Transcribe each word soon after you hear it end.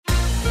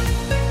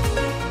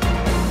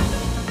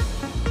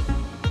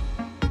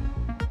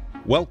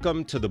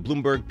Welcome to the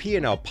Bloomberg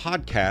P&L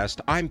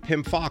podcast. I'm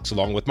Pimm Fox,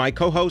 along with my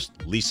co-host,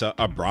 Lisa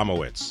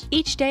Abramowicz.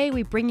 Each day,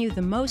 we bring you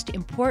the most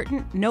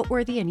important,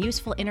 noteworthy, and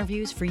useful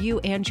interviews for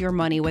you and your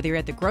money, whether you're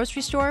at the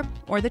grocery store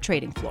or the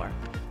trading floor.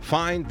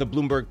 Find the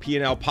Bloomberg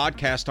P&L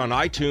podcast on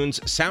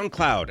iTunes,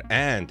 SoundCloud,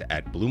 and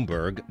at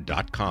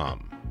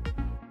Bloomberg.com.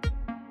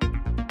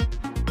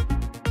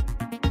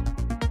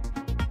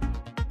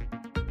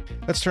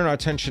 Let's turn our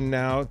attention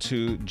now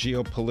to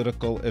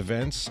geopolitical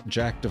events.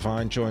 Jack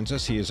Devine joins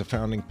us. He is a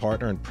founding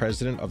partner and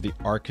president of the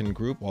Arkin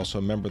Group, also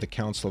a member of the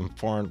Council on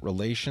Foreign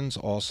Relations,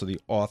 also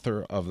the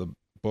author of the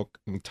book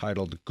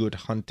entitled Good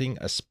Hunting,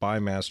 A Spy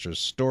Master's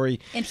Story.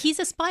 And he's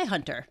a spy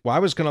hunter. Well, I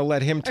was going to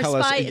let him tell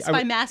us.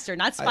 Spy master,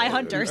 not spy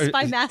hunter,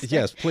 spy master.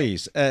 Yes,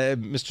 please.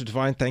 Mr.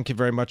 Devine, thank you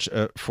very much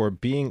for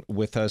being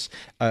with us.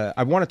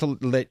 I wanted to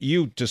let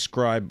you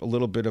describe a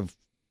little bit of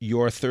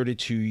your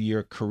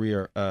 32-year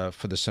career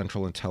for the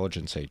Central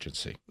Intelligence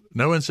Agency.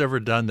 No one's ever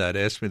done that.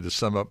 Ask me to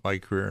sum up my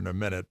career in a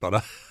minute,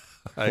 but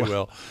I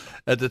will.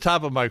 At the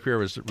top of my career, I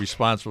was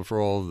responsible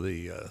for all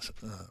the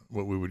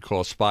what we would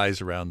call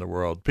spies around the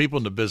world. People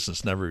in the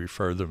business never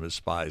refer to them as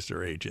spies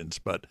or agents,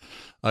 but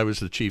I was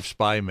the chief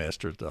spy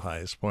master at the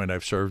highest point.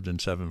 I've served in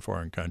 7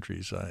 foreign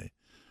countries. I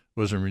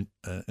was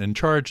in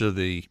charge of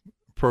the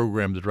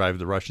program to drive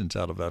the Russians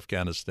out of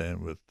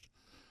Afghanistan with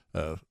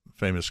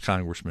famous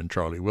Congressman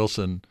Charlie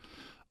Wilson.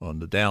 On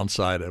the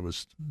downside, I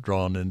was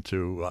drawn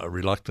into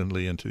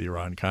reluctantly into the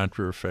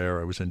Iran-Contra affair.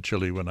 I was in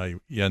Chile when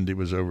Allende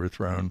was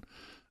overthrown,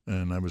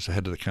 and I was the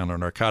head of the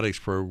counter-narcotics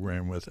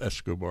program with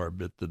Escobar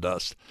bit the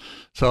dust.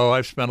 So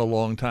I've spent a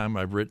long time.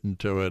 I've written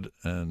to it,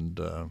 and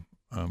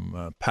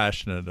I'm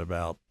passionate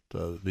about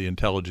the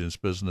intelligence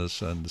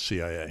business and the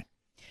CIA.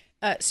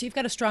 So you've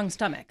got a strong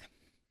stomach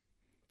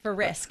for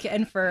risk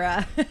and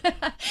for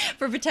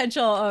for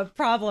potential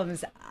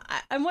problems.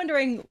 I'm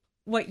wondering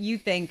what you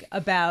think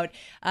about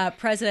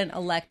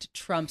President-elect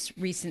Trump's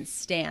recent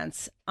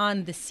stance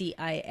on the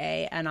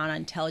CIA and on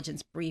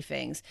intelligence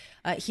briefings.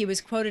 He was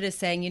quoted as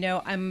saying,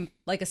 I'm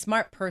like a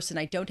smart person.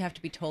 I don't have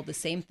to be told the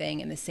same thing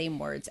in the same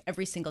words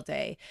every single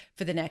day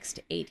for the next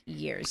 8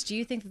 years. Do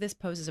you think that this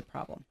poses a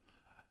problem?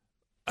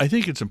 I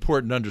think it's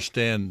important to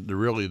understand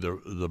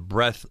the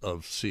breadth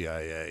of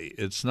CIA.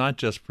 It's not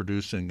just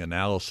producing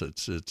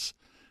analysis.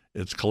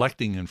 It's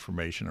collecting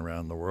information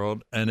around the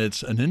world, and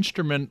it's an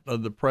instrument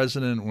of the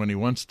president when he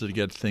wants to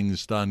get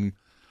things done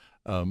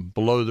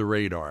below the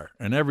radar.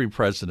 And every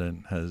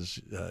president has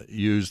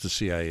used the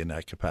CIA in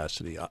that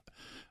capacity.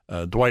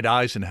 Dwight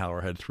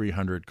Eisenhower had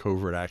 300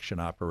 covert action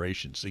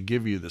operations to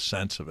give you the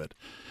sense of it.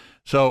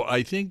 So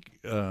I think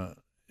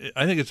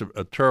it's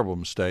a terrible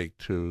mistake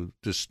to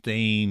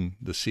disdain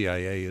the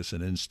CIA as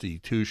an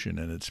institution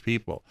and its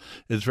people.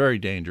 It's very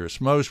dangerous.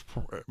 Most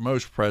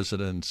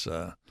presidents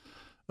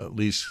at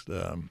least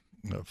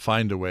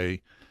find a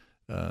way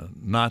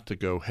not to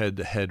go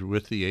head-to-head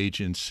with the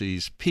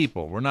agency's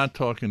people. We're not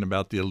talking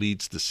about the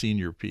elites, the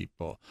senior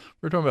people.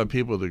 We're talking about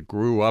people that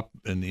grew up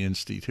in the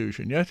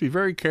institution. You have to be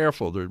very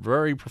careful. They're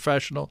very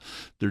professional.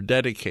 They're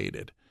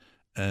dedicated.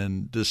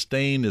 And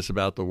disdain is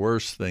about the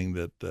worst thing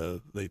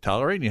that they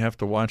tolerate. And you have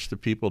to watch the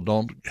people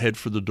don't head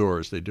for the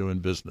doors they do in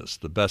business,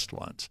 the best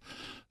ones.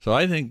 So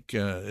I think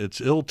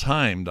it's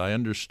ill-timed. I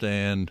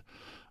understand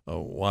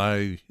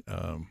why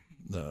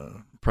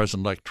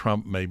President-elect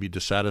Trump may be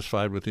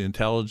dissatisfied with the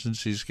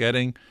intelligence he's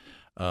getting.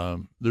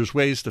 There's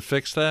ways to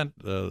fix that.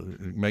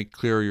 Make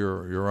clear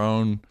your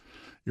own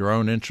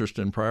interest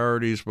and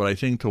priorities. But I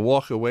think to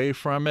walk away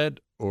from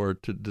it or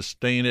to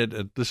disdain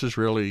it, this is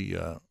really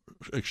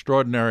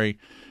extraordinary,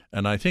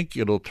 and I think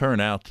it'll turn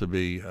out to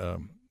be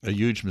a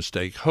huge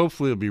mistake.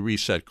 Hopefully, it'll be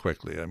reset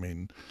quickly. I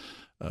mean,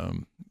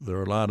 there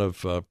are a lot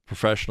of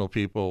professional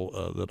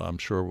people that I'm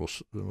sure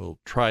will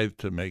try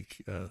to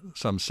make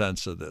some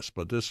sense of this,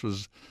 but this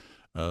was,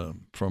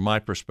 from my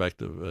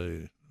perspective,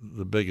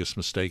 the biggest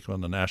mistake on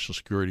the national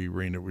security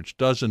arena, which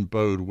doesn't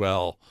bode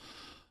well,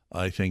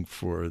 I think,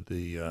 for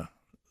the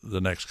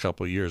next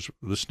couple of years.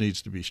 This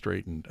needs to be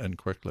straightened and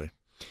quickly.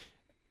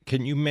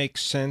 Can you make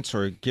sense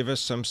or give us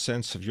some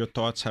sense of your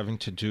thoughts having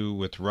to do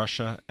with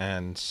Russia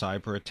and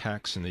cyber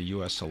attacks in the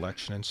U.S.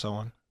 election and so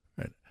on?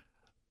 Right.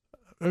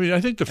 I mean,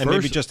 I think the first... And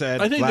maybe just add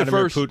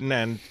Vladimir Putin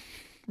and...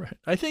 Right.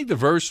 I think the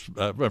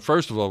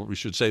first of all, we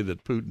should say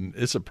that Putin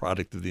is a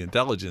product of the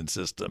intelligence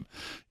system.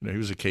 He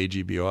was a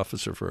KGB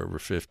officer for over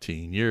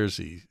 15 years.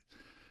 He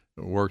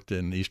worked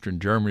in Eastern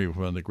Germany with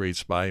one of the great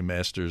spy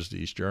masters,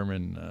 the East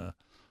German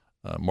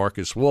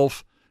Marcus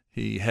Wolf.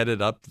 He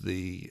headed up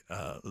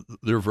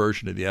their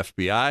version of the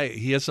FBI.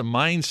 He has a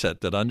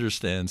mindset that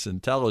understands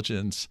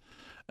intelligence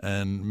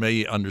and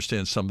may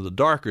understand some of the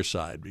darker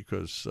side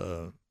because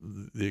the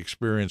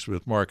experience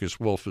with Marcus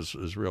Wolf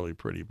is really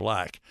pretty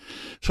black.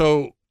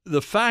 So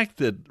the fact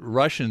that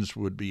Russians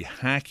would be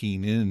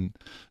hacking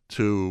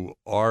into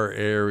our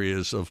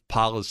areas of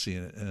policy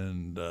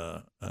and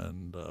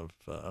of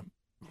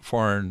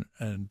foreign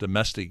and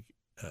domestic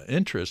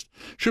interest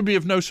should be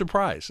of no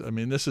surprise. I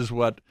mean, this is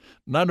what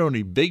not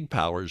only big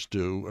powers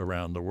do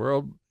around the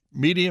world,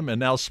 medium and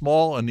now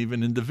small and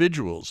even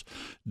individuals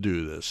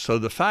do this. So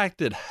the fact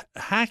that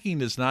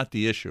hacking is not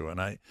the issue,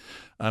 and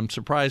I'm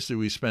surprised that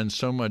we spend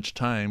so much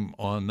time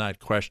on that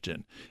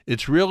question.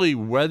 It's really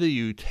whether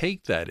you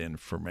take that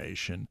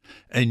information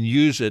and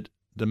use it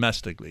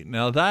domestically.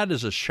 Now, that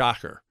is a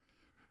shocker.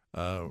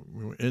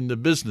 In the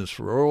business,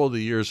 for all the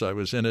years I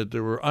was in it,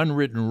 there were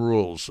unwritten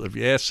rules. If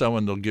you ask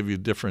someone, they'll give you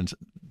different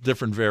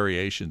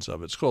variations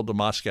of it. It's called the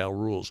Moscow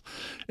Rules,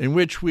 in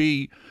which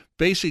we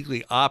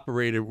basically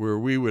operated where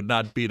we would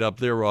not beat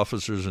up their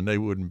officers and they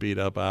wouldn't beat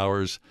up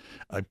ours.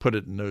 I put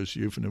it in those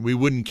euphemisms. We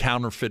wouldn't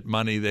counterfeit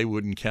money. They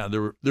wouldn't count.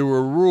 There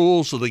were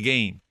rules of the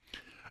game.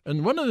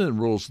 And one of the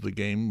rules of the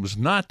game was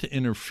not to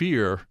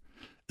interfere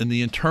in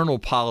the internal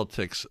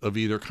politics of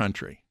either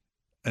country.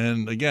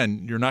 And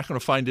again, you're not going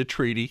to find a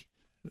treaty.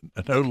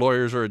 No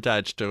lawyers are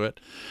attached to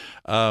it.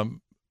 And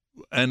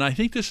I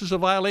think this is a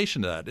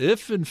violation of that.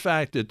 If, in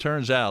fact, it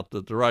turns out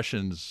that the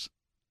Russians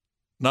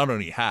not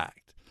only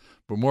hacked,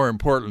 but more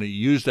importantly,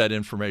 used that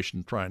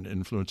information trying to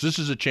influence, this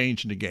is a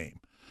change in the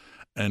game.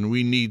 And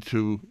we need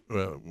to,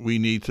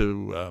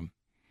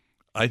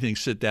 I think,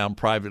 sit down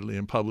privately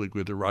in public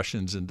with the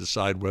Russians and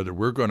decide whether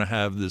we're going to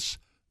have this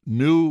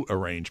new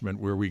arrangement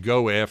where we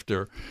go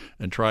after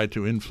and try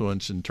to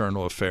influence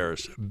internal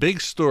affairs.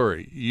 Big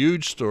story,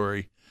 huge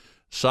story,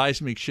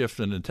 seismic shift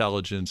in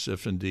intelligence,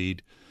 if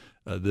indeed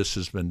this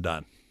has been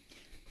done.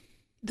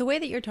 The way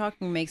that you're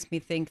talking makes me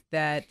think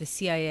that the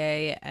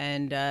CIA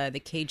and the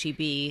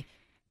KGB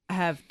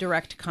have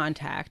direct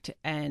contact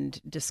and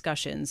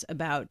discussions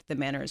about the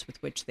manners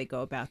with which they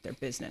go about their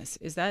business.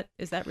 Is that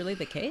really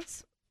the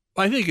case?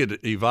 I think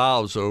it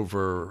evolves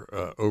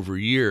over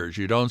years.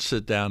 You don't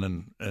sit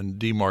down and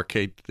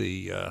demarcate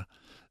the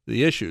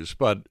issues.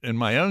 But in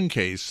my own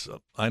case,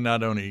 I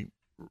not only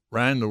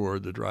ran the war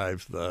to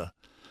drive the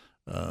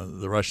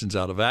Russians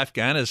out of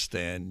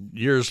Afghanistan.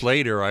 Years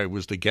later, I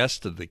was the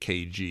guest of the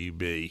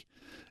KGB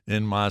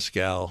in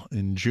Moscow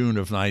in June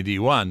of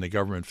 '91. The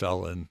government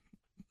fell in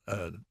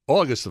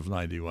August of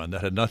 '91.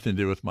 That had nothing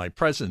to do with my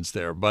presence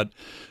there. But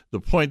the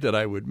point that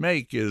I would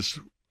make is,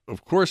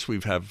 of course, we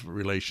have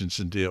relations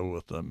and deal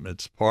with them.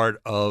 It's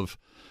part of,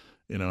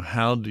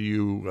 how do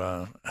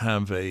you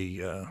have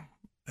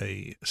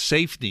a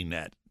safety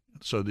net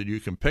so that you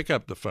can pick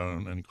up the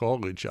phone and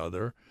call each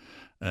other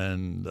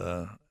and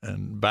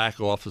back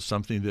off of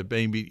something that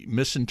may be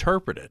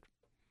misinterpreted.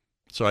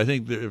 So I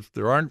think that if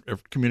there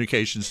aren't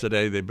communications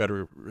today, they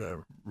better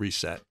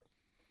reset.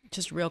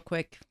 Just real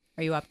quick,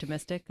 are you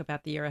optimistic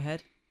about the year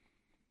ahead?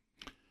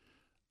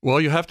 Well,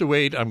 you have to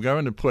wait. I'm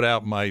going to put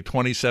out my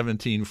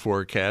 2017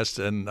 forecast,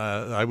 and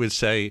I would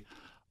say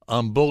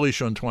I'm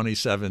bullish on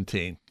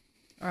 2017.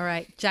 All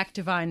right. Jack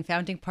Devine,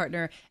 founding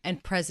partner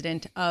and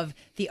president of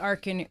the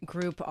Arkin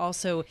Group,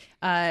 also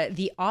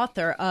the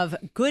author of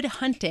Good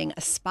Hunting,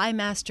 a spy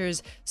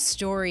master's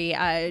story.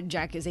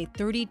 Jack is a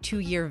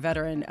 32-year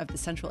veteran of the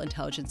Central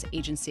Intelligence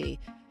Agency.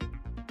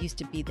 Used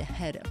to be the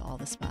head of all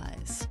the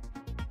spies.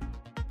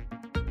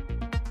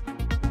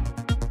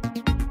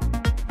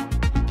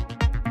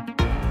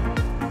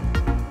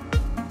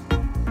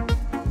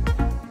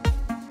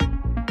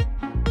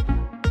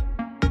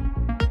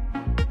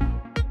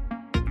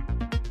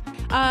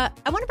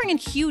 I want to bring in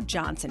Hugh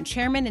Johnson,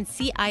 chairman and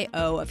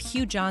CIO of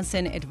Hugh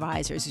Johnson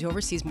Advisors, who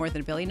oversees more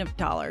than $1 billion.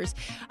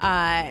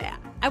 I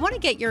want to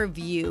get your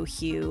view,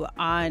 Hugh,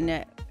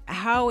 on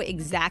how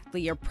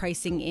exactly you're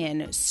pricing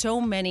in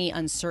so many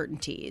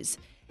uncertainties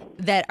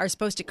that are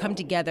supposed to come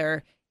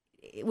together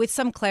with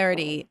some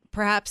clarity,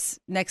 perhaps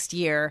next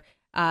year.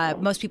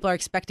 Most people are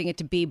expecting it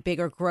to be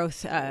bigger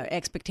growth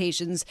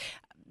expectations.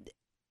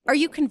 Are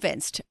you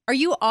convinced? Are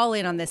you all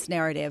in on this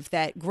narrative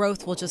that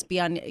growth will just be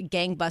on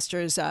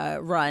gangbusters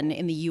run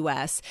in the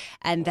U.S.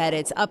 and that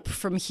it's up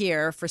from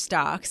here for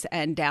stocks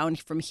and down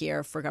from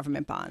here for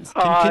government bonds?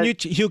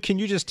 Hugh, can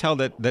you just tell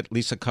that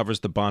Lisa covers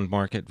the bond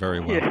market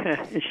very well?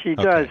 Yeah, she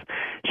does.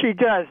 She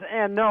does.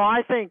 And no,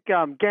 I think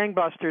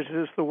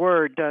gangbusters is the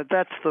word.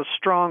 That's the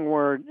strong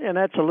word, and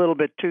that's a little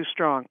bit too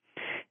strong.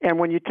 And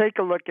when you take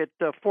a look at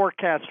the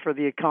forecasts for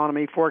the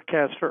economy,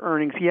 forecasts for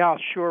earnings, yeah,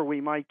 sure,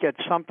 we might get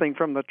something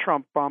from the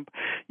Trump bump.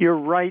 You're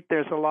right,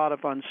 there's a lot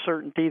of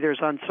uncertainty. There's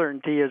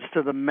uncertainty as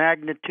to the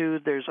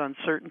magnitude. There's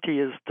uncertainty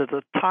as to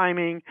the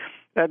timing.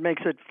 That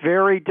makes it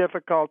very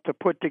difficult to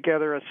put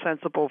together a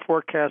sensible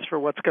forecast for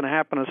what's going to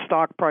happen to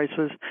stock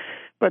prices.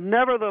 But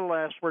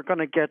nevertheless, we're going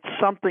to get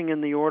something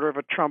in the order of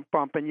a Trump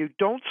bump, and you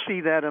don't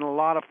see that in a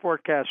lot of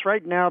forecasts.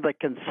 Right now, the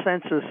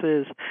consensus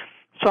is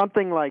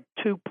something like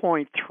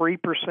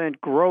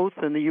 2.3% growth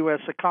in the U.S.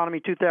 economy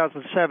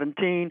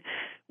 2017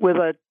 with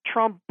a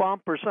Trump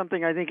bump or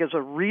something I think is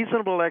a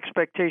reasonable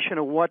expectation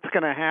of what's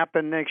going to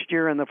happen next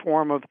year in the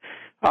form of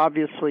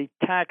obviously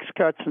tax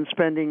cuts and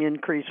spending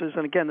increases.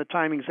 And again, the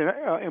timing's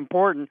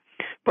important.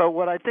 But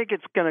what I think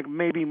it's going to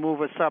maybe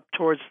move us up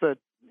towards the,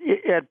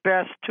 at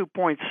best,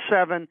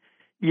 2.7.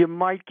 You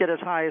might get as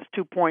high as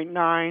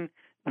 2.9.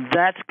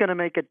 That's going to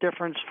make a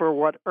difference for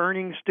what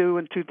earnings do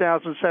in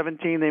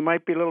 2017. They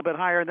might be a little bit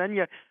higher. Then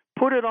you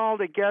put it all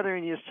together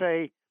and you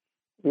say,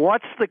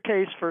 what's the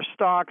case for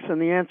stocks?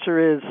 And the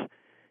answer is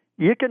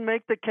you can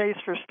make the case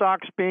for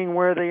stocks being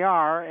where they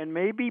are and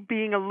maybe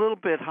being a little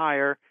bit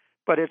higher,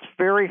 but it's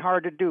very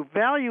hard to do.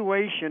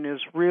 Valuation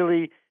is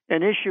really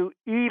an issue,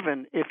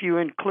 even if you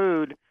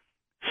include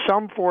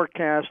some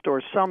forecast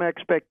or some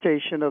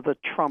expectation of the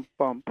Trump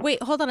bump.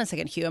 Wait, hold on a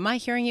second, Hugh. Am I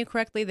hearing you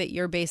correctly that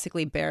you're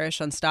basically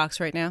bearish on stocks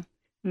right now?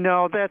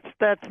 No,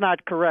 that's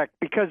not correct,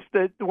 because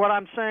what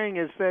I'm saying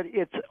is that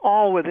it's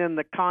all within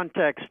the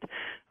context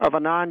of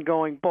an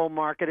ongoing bull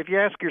market. If you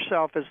ask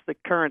yourself, is the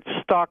current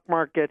stock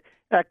market,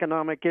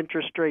 economic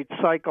interest rate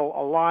cycle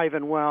alive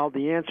and well,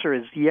 the answer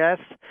is yes.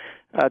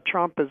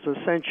 Trump has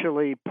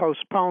essentially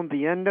postponed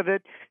the end of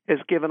it, has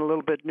given a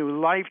little bit new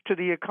life to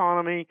the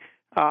economy.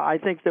 I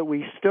think that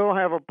we still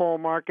have a bull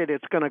market.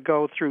 It's going to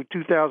go through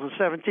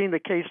 2017. The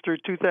case through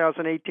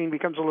 2018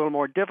 becomes a little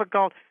more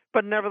difficult,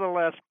 but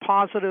nevertheless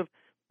positive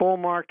bull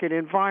market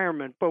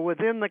environment. But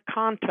within the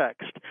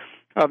context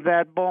of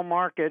that bull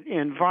market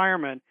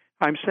environment,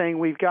 I'm saying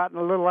we've gotten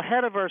a little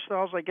ahead of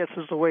ourselves, I guess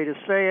is the way to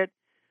say it,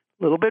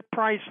 a little bit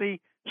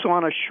pricey. So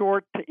on a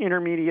short to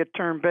intermediate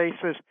term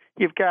basis,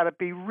 you've got to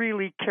be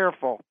really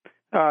careful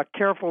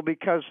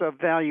because of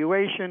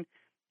valuation.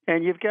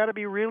 And you've got to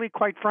be really,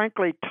 quite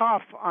frankly,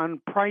 tough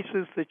on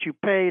prices that you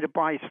pay to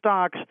buy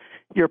stocks.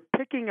 Your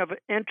picking of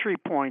entry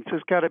points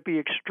has got to be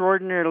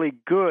extraordinarily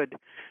good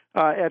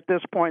at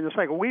this point in the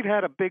cycle. We've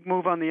had a big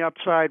move on the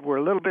upside. We're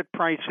a little bit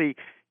pricey.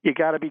 You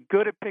got to be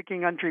good at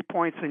picking entry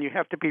points, and you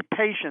have to be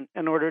patient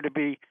in order to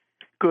be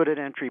good at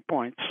entry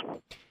points.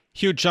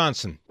 Hugh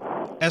Johnson,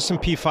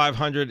 S&P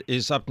 500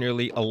 is up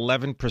nearly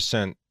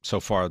 11% so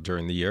far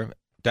during the year.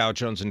 Dow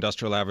Jones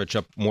Industrial Average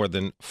up more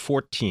than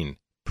 14%.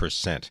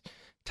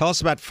 Tell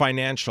us about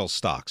financial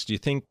stocks. Do you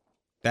think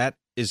that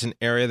is an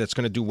area that's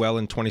going to do well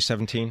in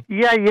 2017?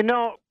 Yeah,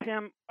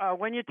 Pimm,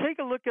 when you take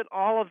a look at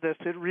all of this,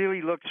 it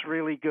really looks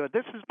really good.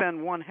 This has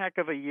been one heck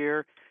of a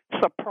year,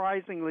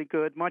 surprisingly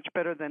good, much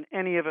better than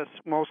any of us,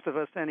 most of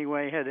us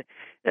anyway, had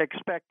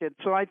expected.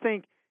 So I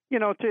think,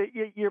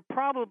 you're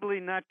probably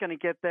not going to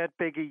get that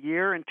big a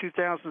year in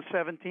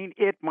 2017.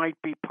 It might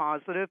be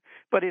positive,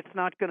 but it's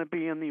not going to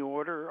be in the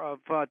order of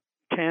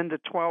 10 to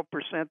 12%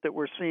 that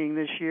we're seeing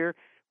this year.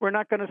 We're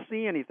not going to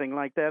see anything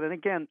like that. And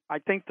again, I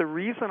think the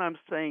reason I'm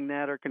saying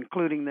that or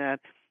concluding that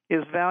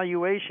is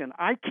valuation.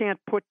 I can't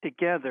put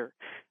together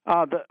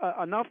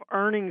enough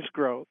earnings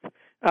growth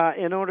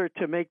in order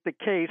to make the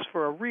case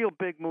for a real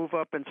big move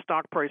up in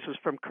stock prices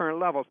from current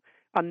levels.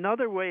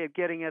 Another way of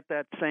getting at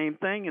that same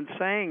thing and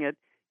saying it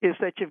is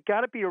that you've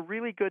got to be a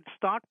really good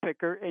stock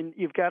picker, and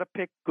you've got to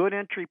pick good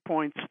entry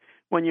points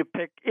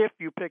if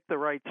you pick the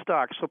right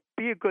stock. So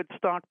be a good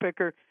stock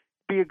picker,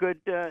 be a good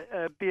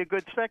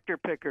sector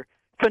picker.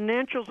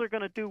 Financials are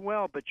going to do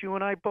well, but you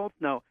and I both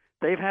know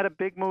they've had a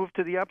big move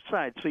to the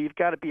upside. So you've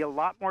got to be a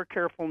lot more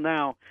careful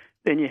now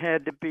than you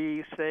had to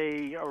be,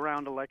 say,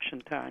 around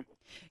election time.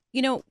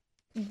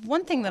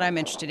 One thing that I'm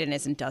interested in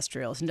is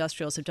industrials.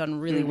 Industrials have done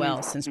really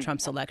well since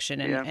Trump's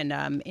election.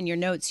 And in your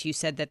notes, you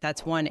said that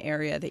that's one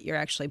area that you're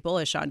actually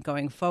bullish on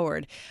going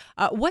forward.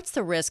 What's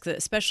the risk, that,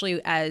 especially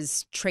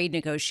as trade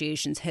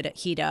negotiations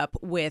heat up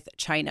with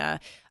China,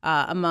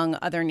 among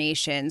other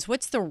nations,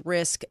 what's the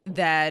risk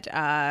that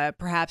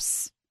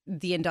perhaps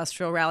the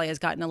industrial rally has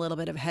gotten a little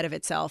bit ahead of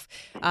itself,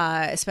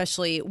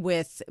 especially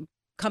with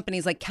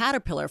companies like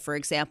Caterpillar, for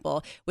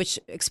example, which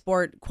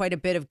export quite a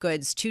bit of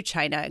goods to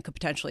China and could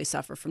potentially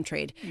suffer from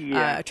trade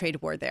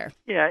war there?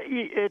 Yeah,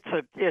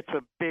 it's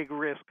a big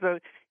risk.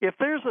 If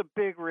there's a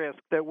big risk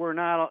that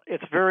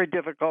it's very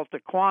difficult to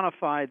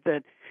quantify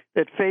that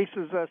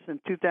faces us in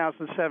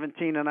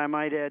 2017, and I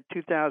might add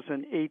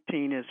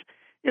 2018, is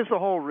the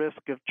whole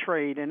risk of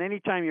trade. And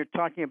anytime you're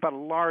talking about a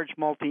large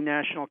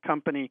multinational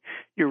company,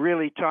 you're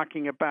really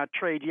talking about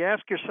trade. You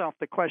ask yourself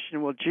the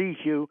question, well, gee,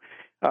 Hugh,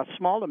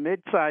 small to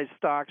mid-sized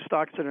stocks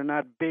that are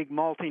not big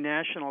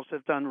multinationals,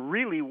 have done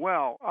really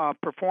well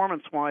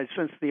performance-wise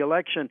since the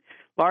election.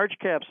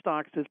 Large-cap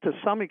stocks have, to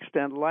some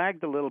extent,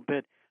 lagged a little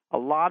bit. A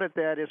lot of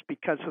that is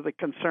because of the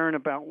concern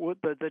about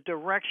the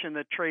direction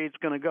that trade's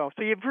going to go.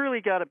 So you've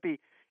really got to be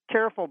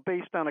careful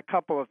based on a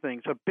couple of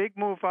things. A big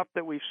move up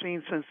that we've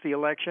seen since the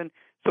election.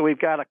 So we've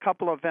got a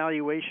couple of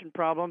valuation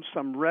problems,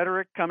 some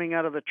rhetoric coming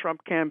out of the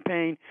Trump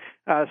campaign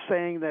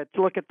saying that,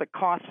 look, at the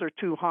costs are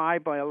too high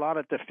by a lot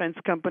of defense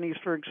companies,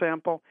 for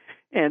example.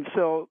 And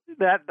so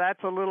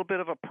that's a little bit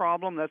of a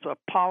problem. That's a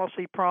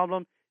policy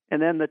problem.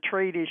 And then the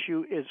trade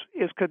issue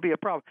could be a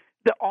problem.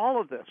 All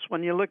of this,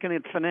 when you're looking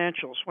at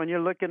financials, when you're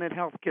looking at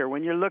healthcare,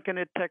 when you're looking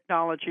at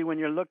technology, when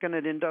you're looking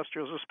at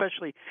industrials,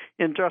 especially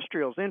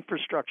industrials,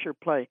 infrastructure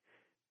play,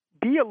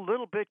 be a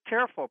little bit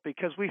careful,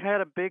 because we've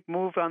had a big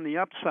move on the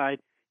upside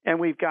and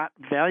we've got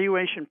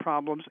valuation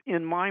problems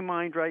in my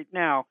mind right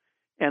now.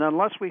 And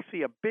unless we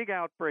see a big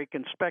outbreak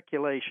in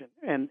speculation,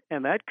 and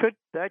that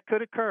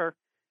could occur,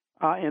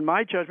 in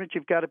my judgment,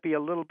 you've got to be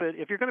a little bit,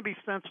 if you're going to be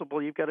sensible,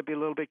 you've got to be a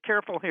little bit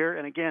careful here.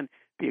 And again,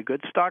 be a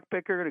good stock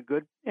picker and a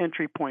good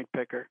entry point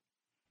picker.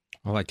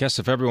 Well, I guess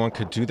if everyone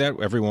could do that,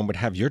 everyone would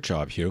have your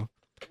job, Hugh.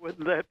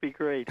 Wouldn't that be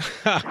great?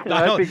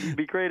 That'd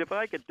be great if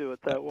I could do it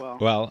that well.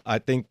 Well, I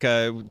think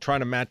trying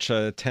to match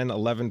 10,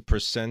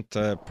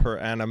 11% per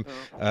annum,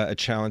 a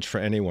challenge for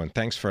anyone.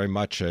 Thanks very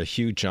much,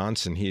 Hugh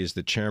Johnson. He is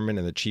the chairman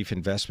and the chief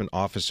investment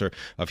officer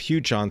of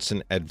Hugh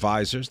Johnson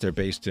Advisors. They're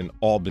based in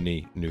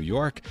Albany, New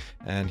York,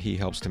 and he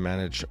helps to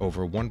manage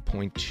over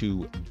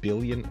 $1.2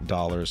 billion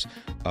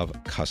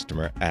of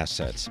customer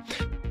assets.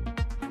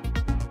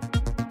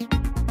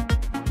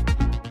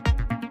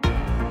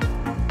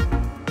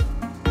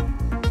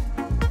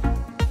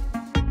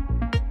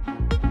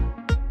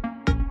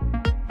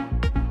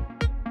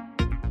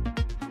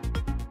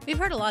 We've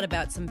heard a lot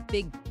about some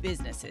big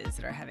businesses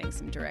that are having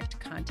some direct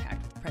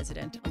contact with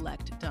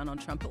President-elect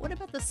Donald Trump. But what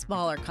about the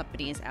smaller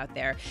companies out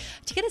there?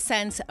 To get a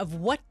sense of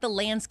what the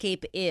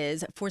landscape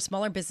is for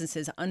smaller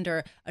businesses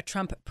under a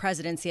Trump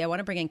presidency, I want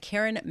to bring in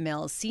Karen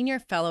Mills, senior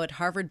fellow at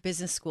Harvard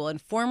Business School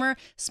and former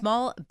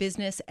small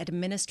business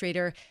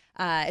administration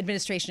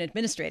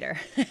administrator.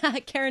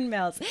 Karen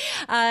Mills,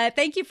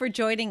 thank you for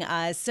joining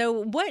us. So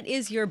what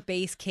is your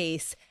base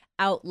case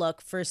outlook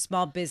for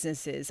small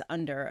businesses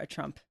under a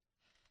Trump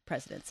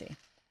presidency?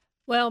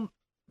 Well,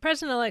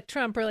 President-elect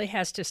Trump really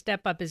has to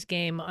step up his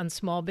game on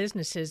small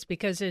businesses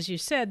because, as you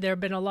said, there have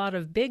been a lot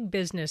of big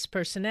business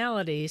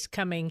personalities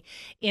coming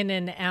in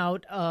and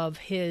out of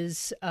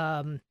his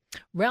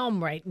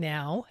realm right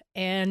now,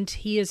 and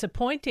he is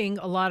appointing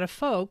a lot of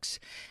folks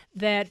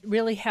that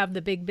really have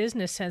the big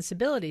business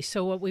sensibility.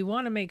 So what we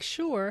want to make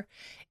sure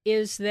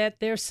is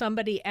that there's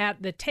somebody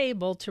at the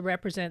table to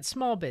represent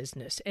small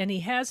business. And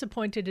he has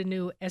appointed a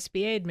new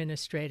SBA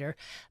administrator.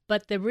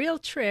 But the real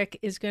trick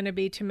is going to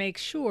be to make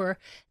sure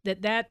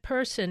that that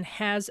person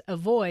has a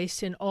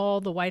voice in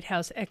all the White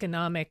House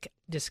economic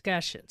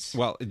discussions.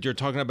 Well, you're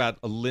talking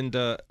about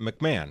Linda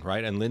McMahon,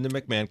 right? And Linda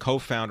McMahon,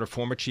 co-founder,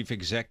 former chief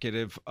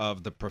executive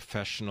of the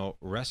professional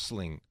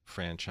wrestling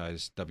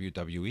franchise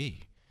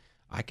WWE.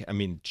 I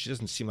mean, she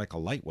doesn't seem like a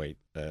lightweight.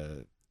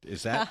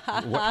 Is that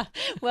what?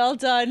 Well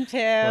done, Pimm.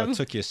 Well, it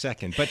took you a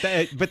second, but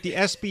the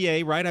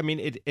SBA, right? I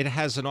mean, it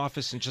has an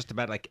office in just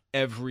about like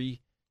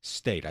every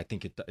state. I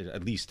think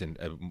at least in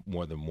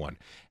more than one.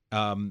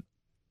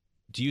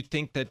 Do you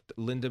think that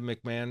Linda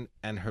McMahon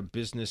and her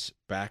business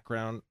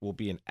background will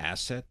be an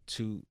asset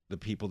to the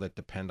people that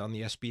depend on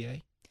the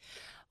SBA?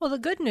 Well, the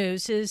good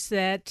news is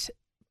that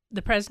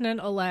the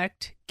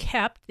president-elect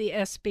kept the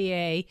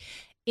SBA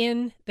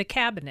in the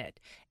cabinet.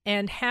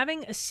 And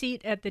having a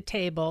seat at the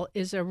table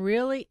is a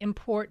really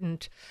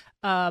important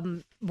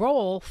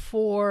role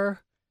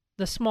for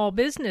the Small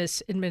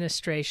Business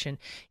Administration.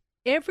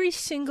 Every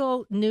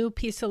single new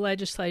piece of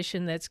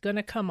legislation that's going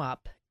to come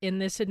up in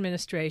this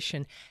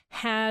administration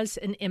has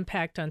an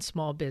impact on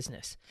small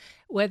business,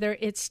 whether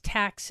it's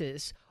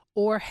taxes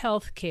or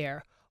health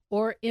care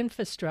or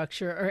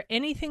infrastructure or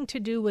anything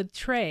to do with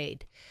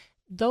trade.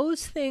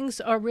 Those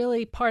things are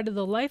really part of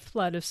the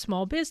lifeblood of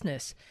small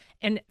business.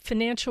 And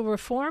financial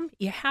reform,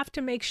 you have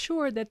to make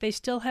sure that they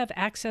still have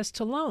access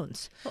to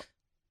loans. Well,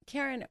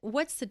 Karen,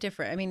 what's the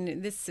difference? I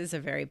mean, this is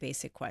a very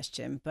basic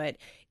question, but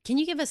can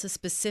you give us a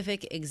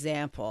specific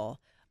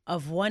example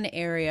of one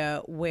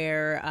area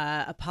where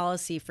a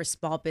policy for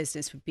small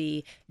business would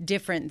be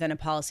different than a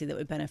policy that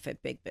would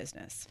benefit big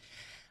business?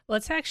 Well,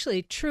 it's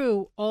actually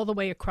true all the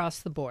way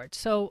across the board.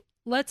 So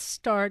let's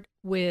start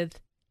with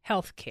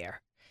health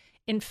care.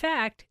 In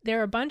fact, there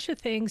are a bunch of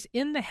things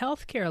in the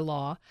healthcare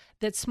law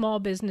that small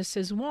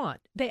businesses want.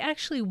 They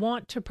actually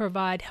want to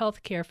provide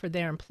healthcare for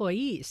their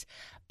employees,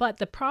 but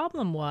the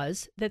problem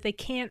was that they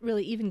can't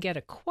really even get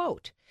a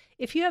quote.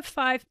 If you have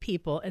 5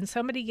 people and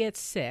somebody gets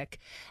sick,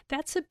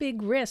 that's a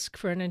big risk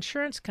for an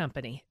insurance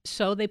company.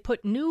 So they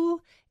put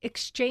new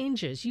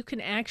exchanges. You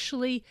can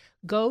actually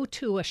go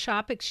to a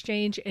shop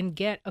exchange and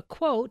get a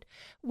quote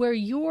where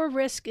your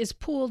risk is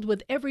pooled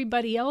with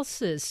everybody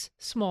else's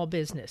small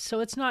business. So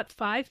it's not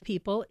 5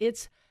 people,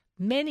 it's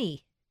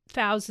many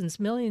thousands,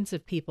 millions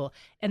of people,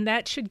 and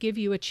that should give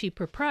you a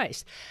cheaper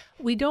price.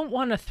 We don't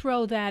want to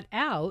throw that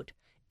out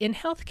in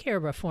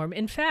healthcare reform.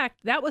 In fact,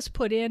 that was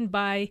put in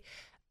by,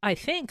 I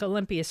think,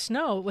 Olympia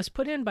Snowe. Was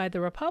put in by the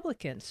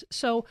Republicans.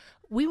 So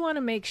we want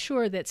to make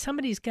sure that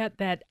somebody's got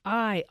that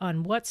eye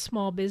on what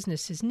small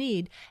businesses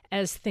need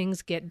as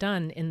things get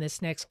done in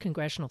this next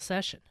congressional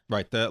session.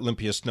 Right. The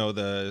Olympia Snowe,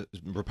 the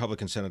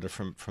Republican senator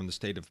from the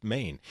state of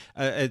Maine.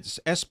 It's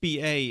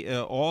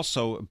SBA,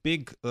 also a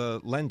big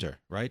lender,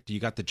 right? You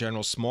got the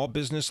general small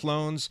business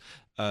loans.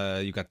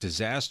 You got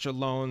disaster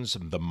loans,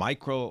 the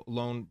micro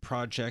loan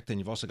project, and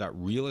you've also got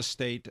real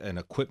estate and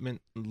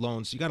equipment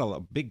loans. You got a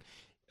big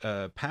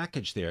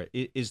package there.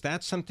 Is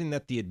that something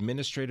that the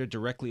administrator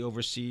directly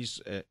oversees,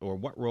 or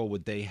what role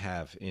would they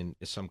have in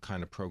some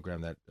kind of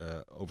program that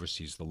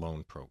oversees the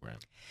loan program?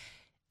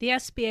 The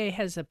SBA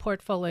has a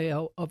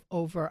portfolio of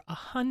over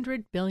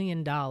 $100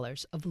 billion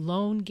of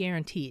loan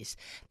guarantees.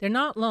 They're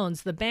not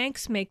loans. The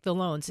banks make the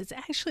loans. It's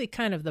actually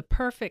kind of the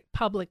perfect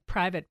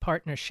public-private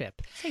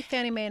partnership. It's like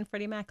Fannie Mae and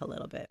Freddie Mac a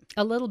little bit.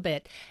 A little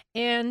bit.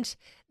 And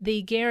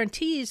the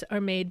guarantees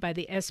are made by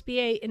the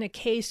SBA in a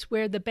case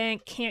where the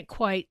bank can't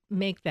quite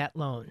make that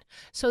loan.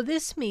 So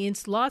this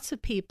means lots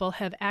of people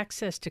have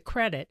access to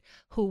credit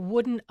who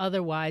wouldn't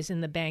otherwise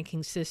in the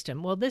banking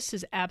system. Well, this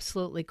is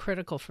absolutely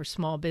critical for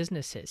small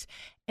businesses.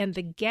 And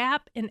the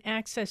gap in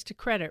access to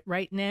credit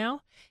right now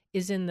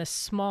is in the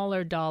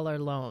smaller dollar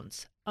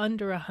loans,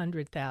 under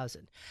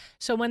 $100,000.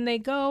 So when they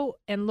go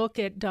and look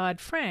at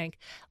Dodd-Frank,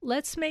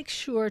 let's make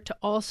sure to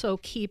also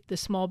keep the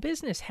small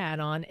business hat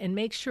on and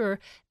make sure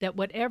that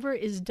whatever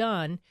is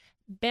done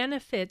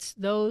benefits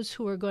those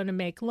who are going to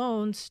make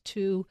loans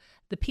to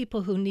the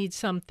people who need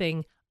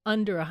something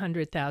under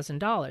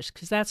 $100,000,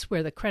 because that's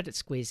where the credit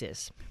squeeze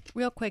is.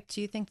 Real quick, do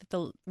you think that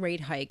the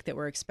rate hike that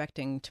we're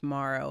expecting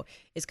tomorrow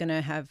is going to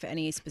have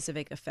any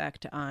specific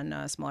effect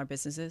on smaller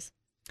businesses?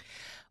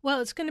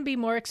 Well, it's going to be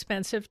more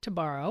expensive to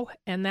borrow,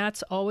 and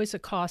that's always a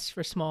cost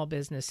for small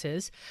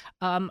businesses.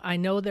 I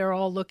know they're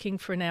all looking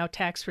for now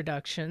tax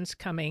reductions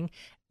coming,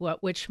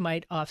 which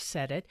might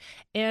offset it.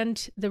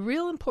 And the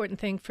real important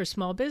thing for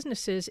small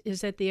businesses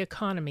is that the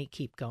economy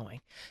keep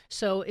going.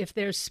 So if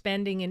there's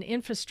spending in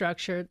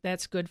infrastructure,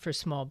 that's good for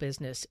small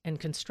business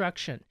and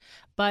construction.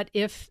 But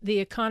if the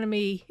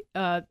economy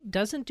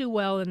doesn't do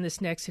well in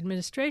this next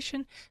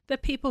administration, the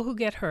people who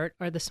get hurt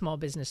are the small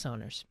business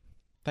owners.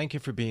 Thank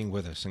you for being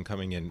with us and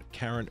coming in.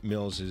 Karen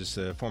Mills is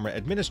the former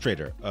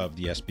administrator of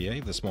the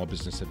SBA, the Small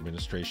Business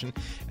Administration,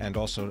 and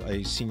also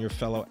a senior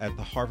fellow at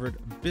the Harvard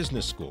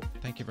Business School.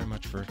 Thank you very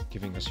much for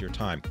giving us your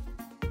time.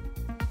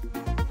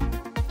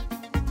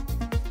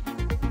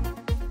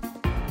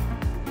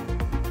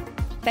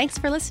 Thanks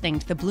for listening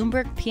to the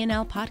Bloomberg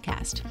P&L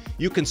podcast.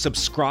 You can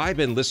subscribe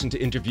and listen to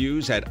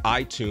interviews at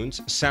iTunes,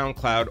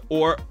 SoundCloud,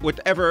 or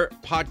whatever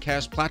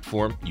podcast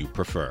platform you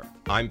prefer.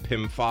 I'm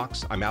Pimm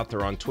Fox. I'm out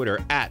there on Twitter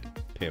at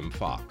Pimm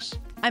Fox.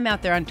 I'm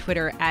out there on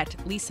Twitter at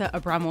Lisa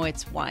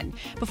Abramowicz1.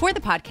 Before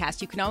the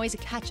podcast, you can always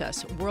catch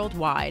us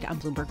worldwide on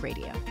Bloomberg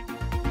Radio.